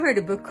I read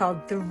a book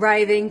called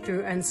Thriving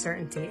Through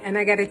Uncertainty, and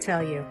I gotta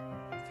tell you,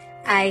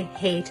 I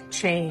hate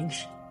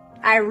change.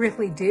 I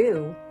really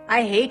do.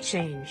 I hate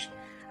change.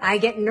 I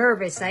get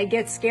nervous, I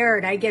get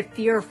scared, I get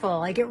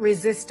fearful, I get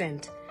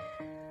resistant.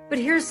 But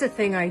here's the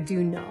thing I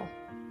do know.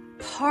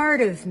 Part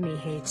of me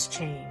hates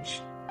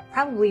change.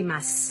 Probably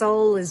my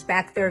soul is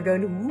back there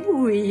going,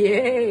 ooh,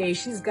 yay,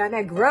 she's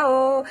gonna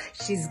grow,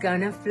 she's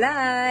gonna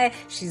fly,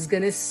 she's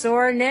gonna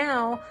soar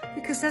now,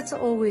 because that's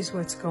always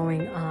what's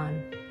going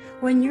on.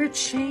 When you're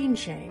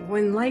changing,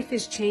 when life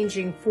is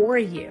changing for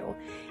you,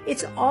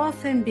 it's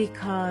often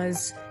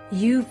because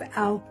you've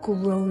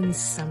outgrown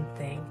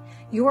something.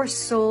 Your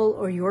soul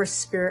or your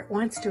spirit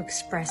wants to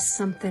express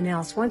something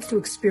else, wants to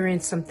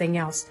experience something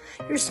else.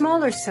 Your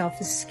smaller self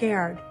is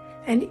scared,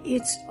 and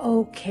it's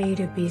okay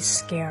to be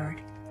scared.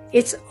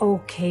 It's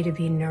okay to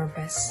be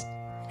nervous,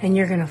 and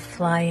you're going to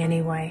fly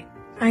anyway.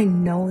 I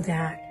know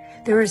that.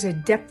 There is a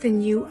depth in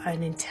you,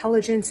 an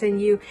intelligence in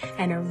you,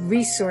 and a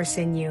resource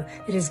in you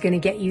that is going to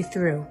get you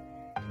through.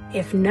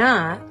 If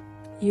not,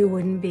 you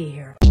wouldn't be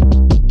here.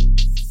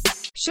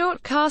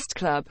 Shortcast Club.